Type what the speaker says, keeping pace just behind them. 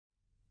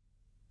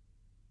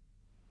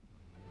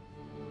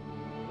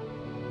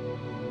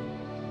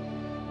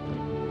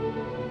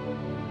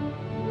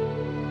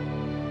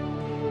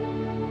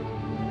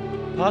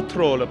Pas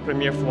trop la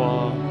première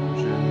fois,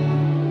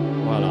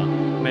 voilà,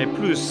 mais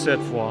plus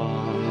cette fois.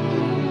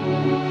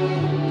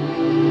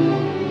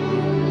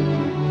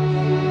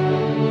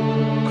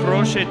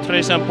 Croche est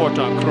très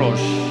important, croche.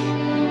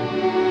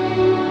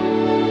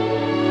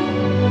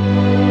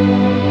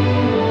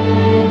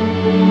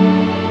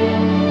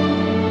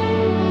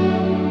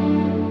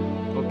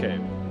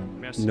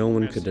 No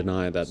one could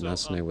deny that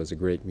Massenet was a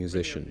great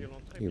musician.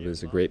 He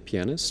was a great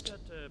pianist,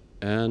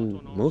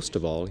 and most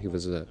of all, he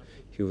was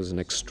an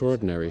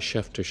extraordinary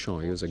chef de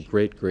chant. He was a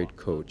great, great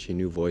coach. He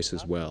knew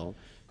voices well.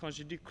 Quand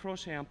je dis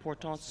croche est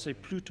important, c'est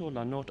plutôt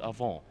la note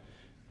avant.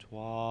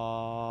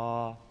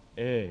 Toi,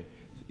 et.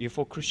 Il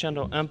faut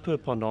crescendo un peu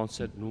pendant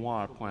cette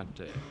noire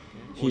pointée.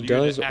 He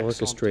does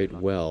orchestrate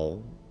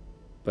well,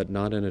 but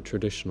not in a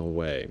traditional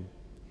way.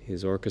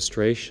 His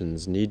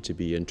orchestrations need to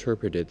be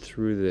interpreted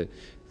through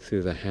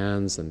the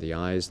hands and the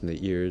eyes and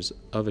the ears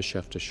of a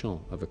chef de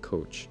chant, of a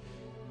coach.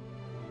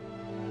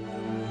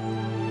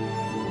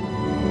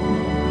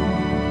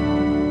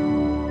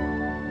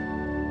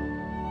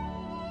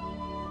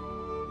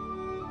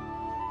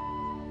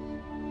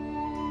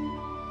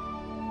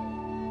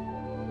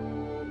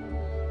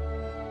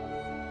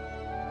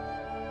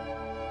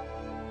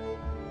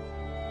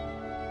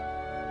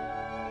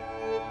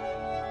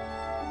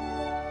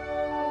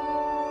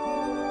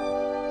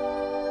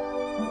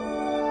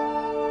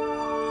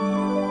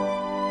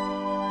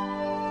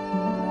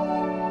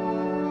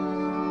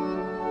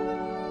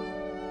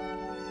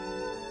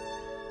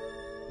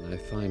 I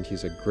find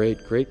he's a great,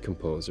 great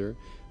composer,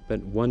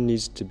 but one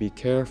needs to be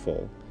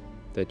careful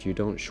that you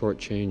don't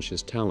shortchange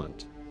his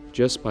talent.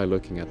 Just by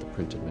looking at the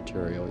printed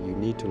material, you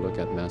need to look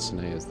at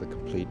Massenet as the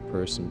complete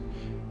person,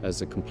 as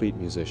the complete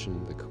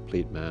musician, the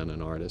complete man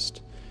and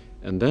artist.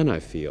 And then I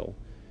feel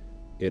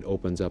it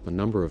opens up a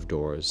number of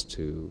doors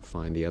to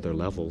find the other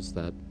levels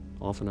that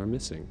often are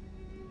missing.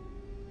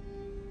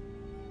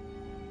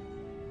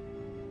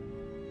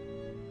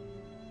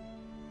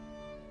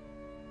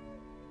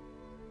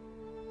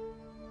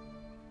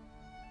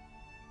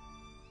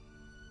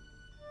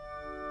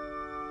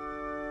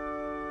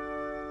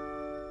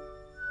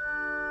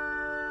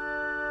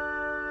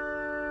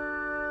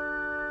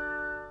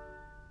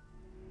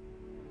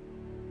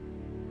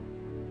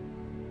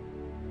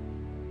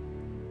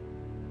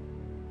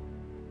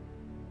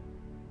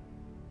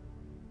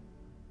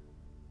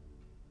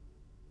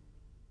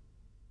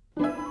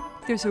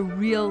 There's a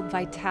real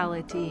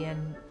vitality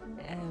and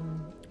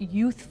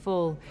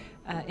youthful,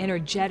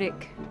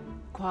 energetic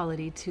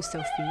quality to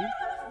Sophie.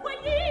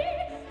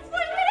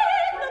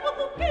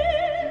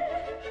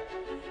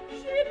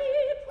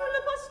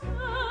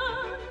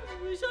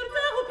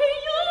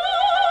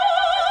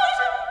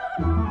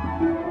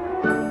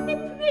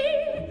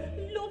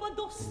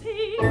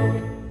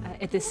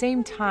 At the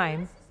same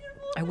time,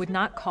 I would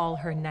not call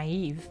her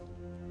naive.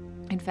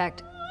 In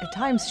fact, at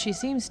times she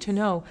seems to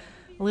know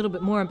a little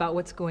bit more about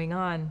what's going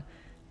on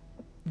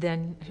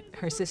than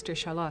her sister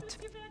Charlotte.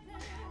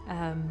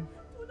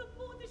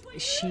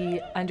 She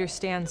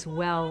understands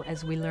well,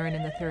 as we learn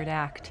in the third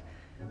act,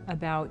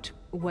 about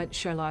what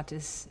Charlotte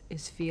is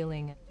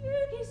feeling.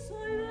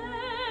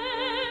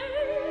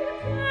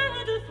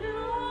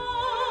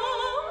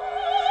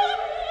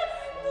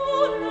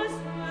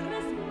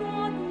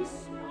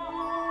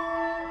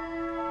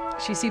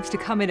 She seems to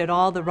come in at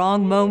all the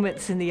wrong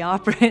moments in the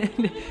opera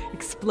and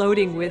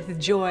exploding with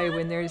joy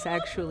when there's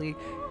actually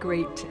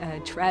great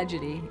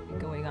tragedy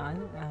going on.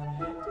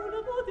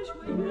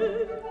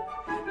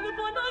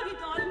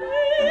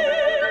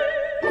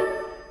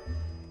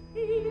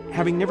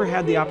 Having never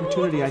had the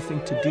opportunity, I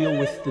think, to deal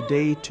with the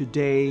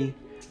day-to-day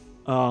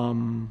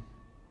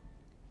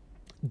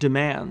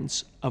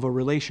demands of a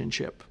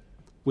relationship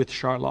with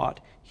Charlotte,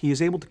 he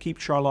is able to keep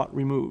Charlotte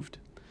removed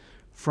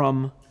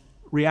from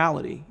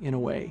reality in a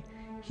way.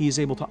 He is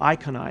able to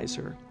iconize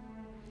her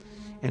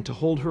and to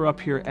hold her up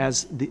here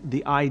as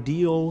the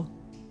ideal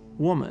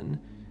woman,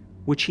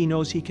 which he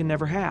knows he can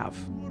never have.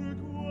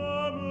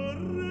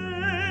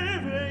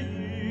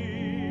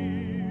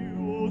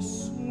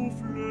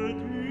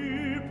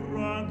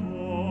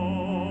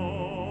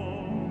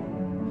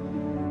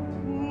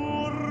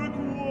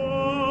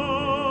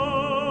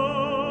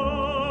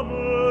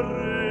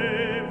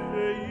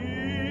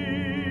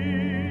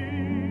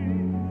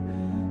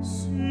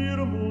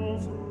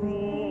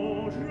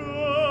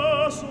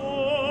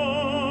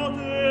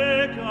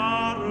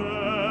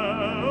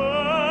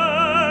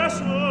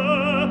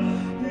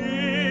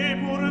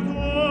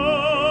 Pourquoi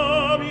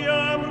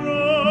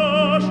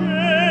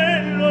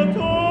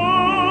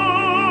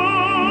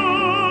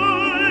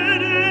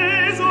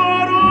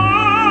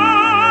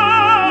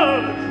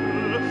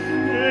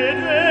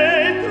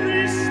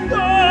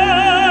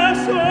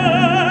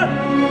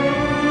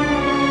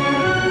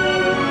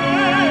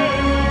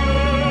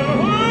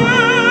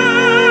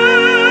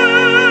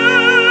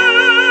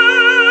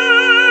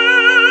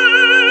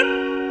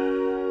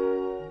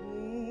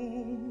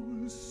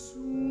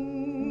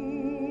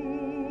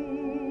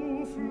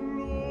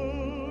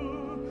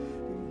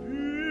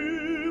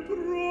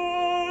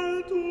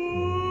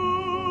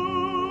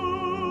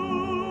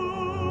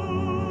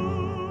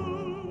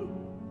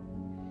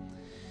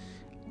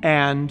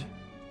And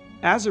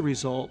as a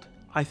result,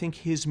 I think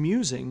his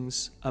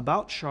musings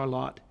about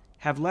Charlotte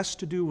have less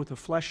to do with a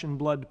flesh and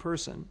blood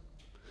person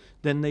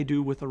than they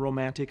do with a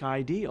romantic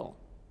ideal.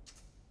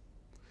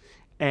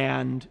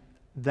 And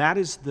that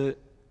is the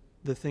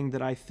thing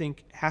that I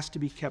think has to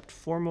be kept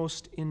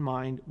foremost in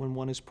mind when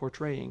one is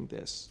portraying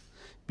this,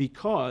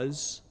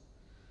 because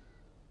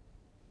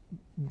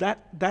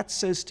that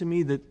says to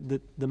me that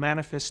the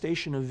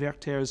manifestation of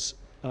Werther's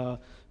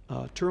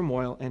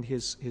turmoil and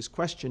his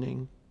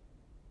questioning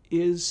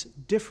is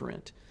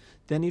different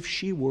than if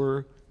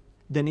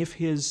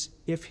his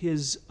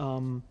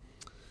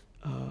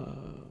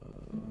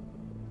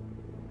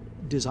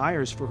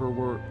desires for her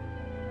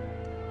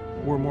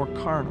were more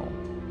carnal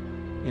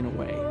in a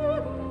way.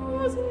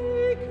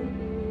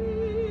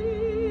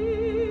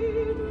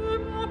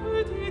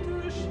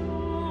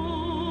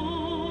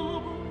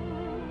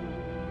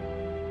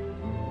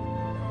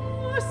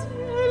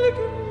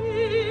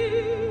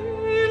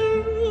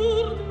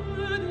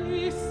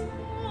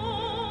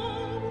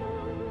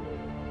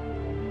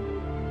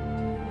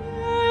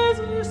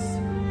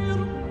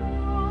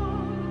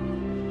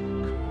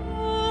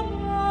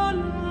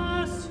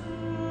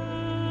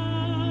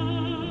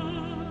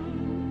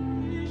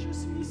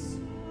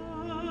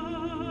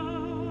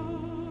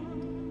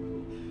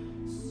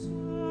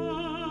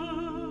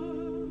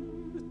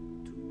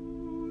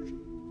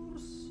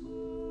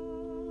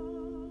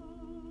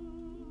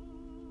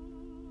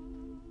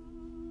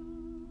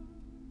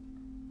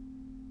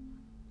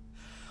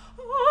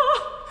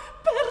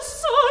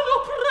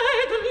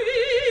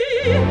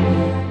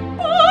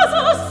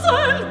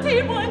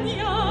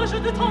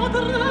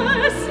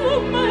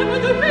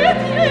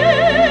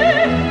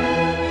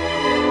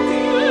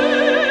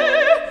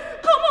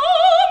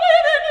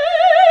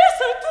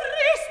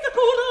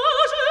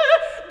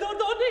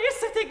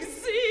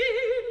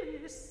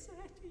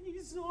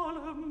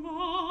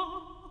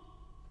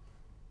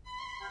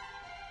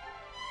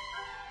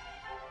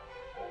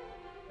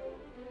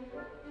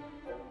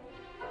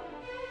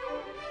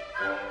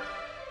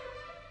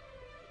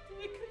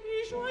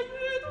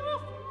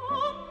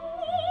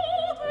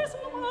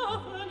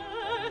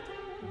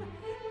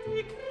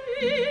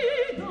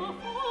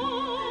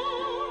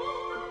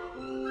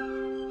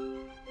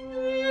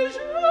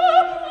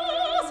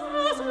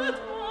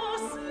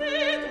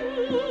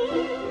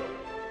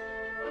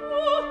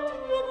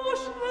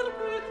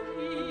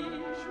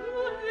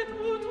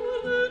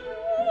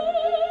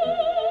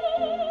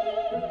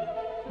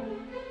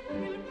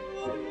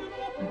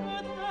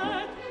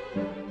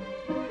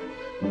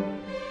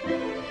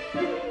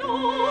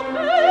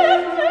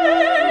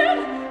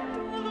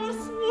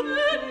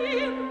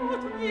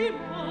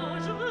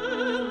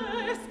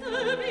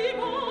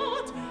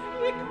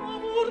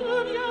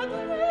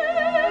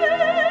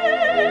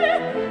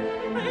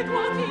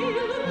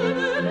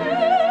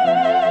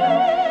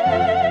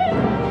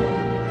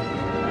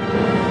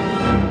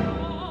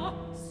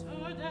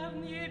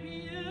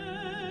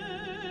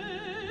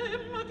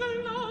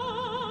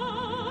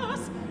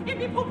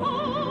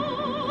 Papa